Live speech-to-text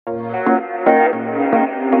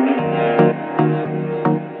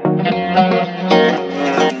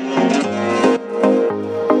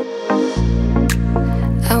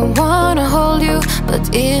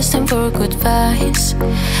It's time for goodbyes.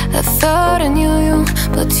 I thought I knew you,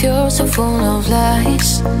 but you're so full of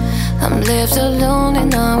lies. I'm left alone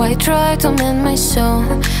and now I try to mend my soul.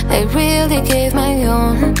 I really gave my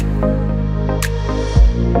own.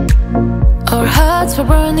 Our hearts were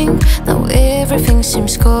burning, now everything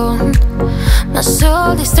seems cold. My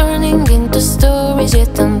soul is turning into stories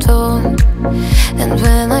yet untold. And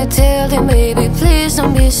when I tell them, baby, please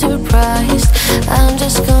don't be surprised, I'm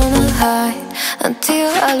just gonna hide until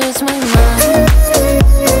I lose my mind.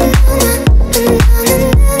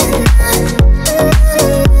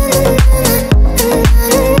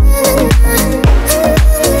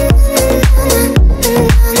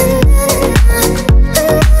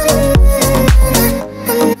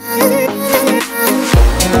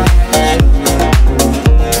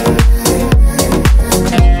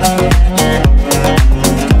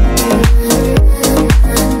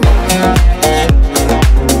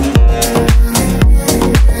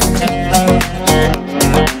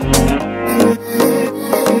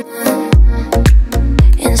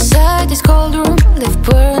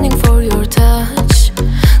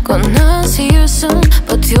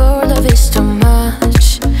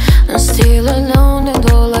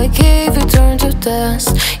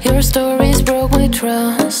 Your stories broke my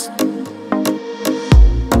trust.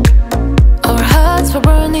 Our hearts were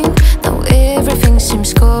burning, now everything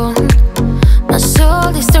seems cold. My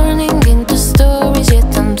soul is turning into stories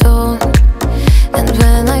yet untold. And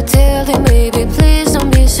when I tell them, baby, please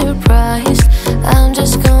don't be surprised, I'm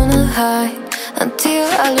just gonna hide until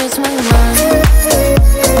I lose my mind.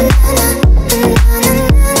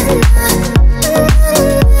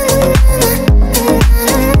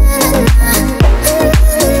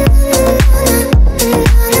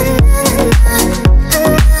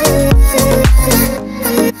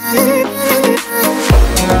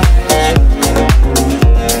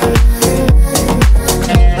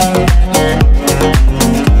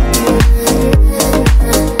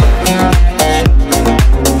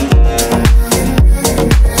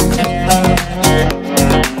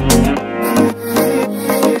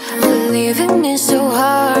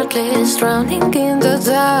 Drowning in the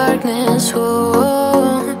darkness,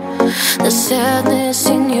 oh, the sadness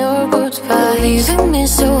in your goodbye. Leaving me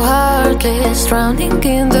so heartless, drowning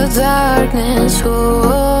in the darkness,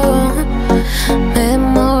 oh,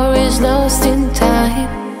 memories lost in time.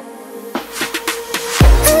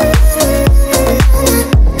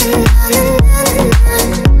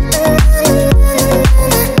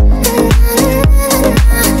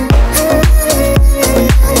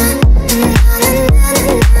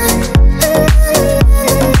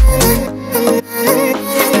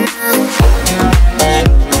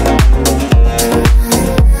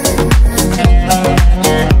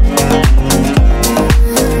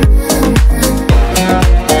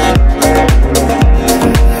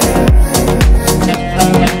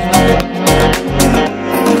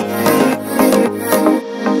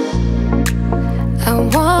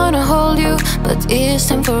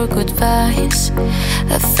 Goodbyes.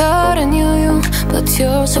 I thought I knew you, but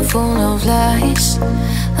you're so full of lies.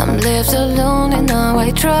 I'm left alone and now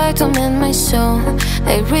I try to mend my soul.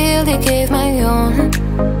 I really gave my own.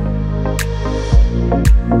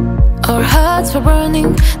 Our hearts were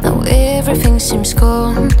burning, now everything seems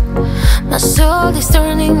cold. My soul is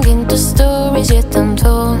turning into stories yet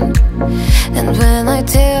untold. And when I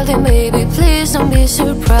tell them, baby, please don't be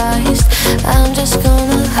surprised, I'm just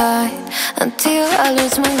gonna hide until I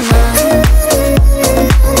lose my mind.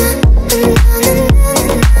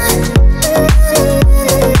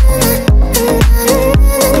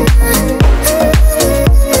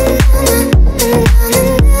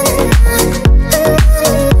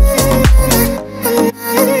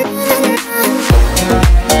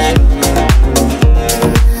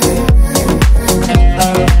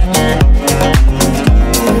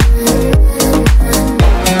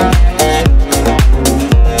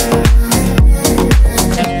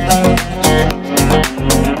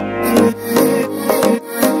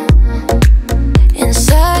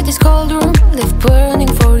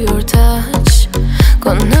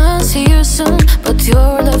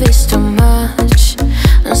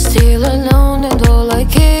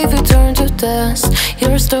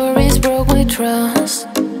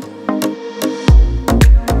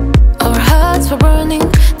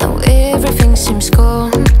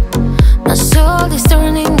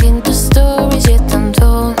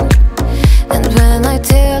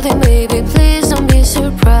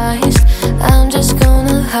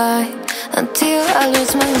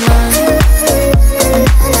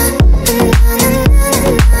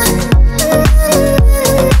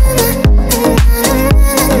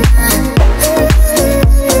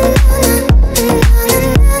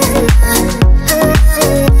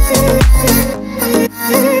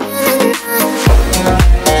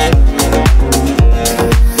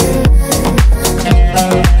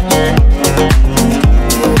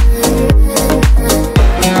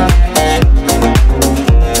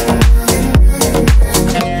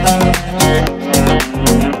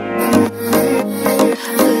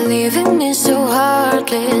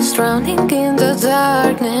 Drowning in the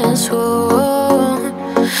darkness, oh,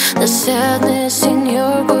 the sadness in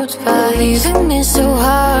your goodbye. Leaving me so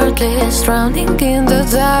heartless, drowning in the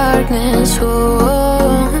darkness,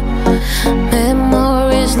 oh,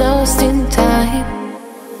 memories lost